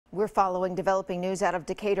We're following developing news out of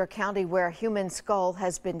Decatur County where a human skull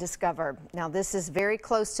has been discovered. Now, this is very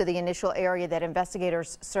close to the initial area that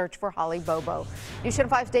investigators search for Holly Bobo. News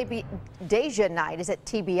Channel 5's Deja Knight is at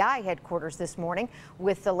TBI headquarters this morning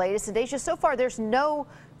with the latest. And Deja, so far there's no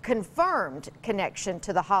confirmed connection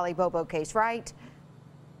to the Holly Bobo case, right?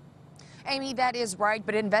 Amy, that is right,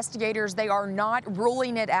 but investigators, they are not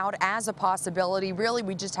ruling it out as a possibility. Really,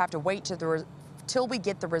 we just have to wait till we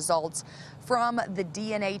get the results from the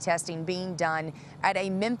DNA testing being done at a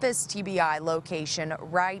Memphis TBI location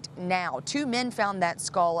right now. Two men found that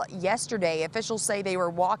skull yesterday. Officials say they were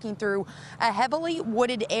walking through a heavily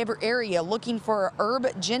wooded area looking for herb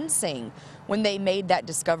ginseng when they made that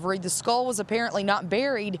discovery. The skull was apparently not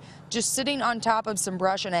buried, just sitting on top of some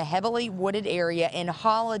brush in a heavily wooded area in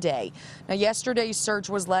Holiday. Now, yesterday's search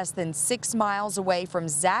was less than 6 miles away from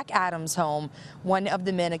Zach Adams' home, one of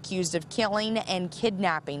the men accused of killing and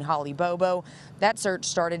kidnapping Holly Bobo. That search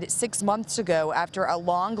started 6 months ago after a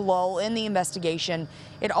long lull in the investigation.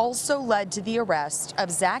 It also led to the arrest of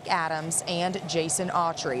Zach Adams and Jason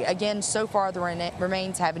Autry. Again, so far the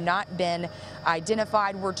remains have not been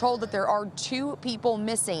identified. We're told that there are 2 people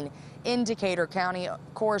missing in Decatur County. Of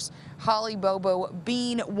course, Holly Bobo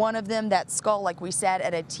being one of them. That skull, like we said,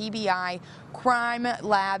 at a TBI crime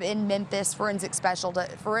lab in Memphis, forensic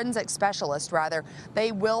specialist rather.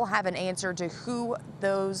 They will have an answer to who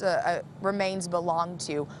those remains belong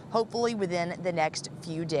to, hopefully within the next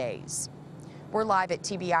few days. We're live at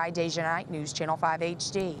TBI Deja Knight, News Channel 5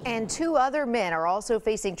 HD. And 2 other men are also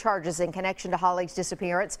facing charges in connection to Holly's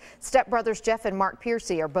disappearance. Stepbrothers Jeff and Mark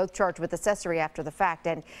Piercy are both charged with accessory after the fact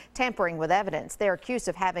and tampering with evidence. They're accused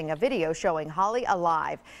of having a video showing Holly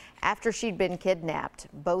alive after she'd been kidnapped.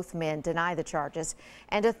 Both men deny the charges,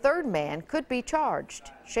 and a third man could be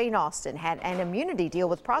charged. Shane Austin had an immunity deal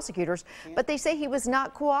with prosecutors, but they say he was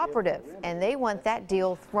not cooperative, and they want that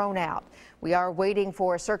deal thrown out. We are waiting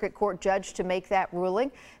for a circuit court judge to make that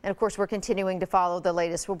ruling, and of course we're continuing to follow the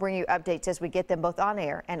latest. We'll bring you updates as we get them both on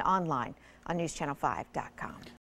air and online on newschannel5.com.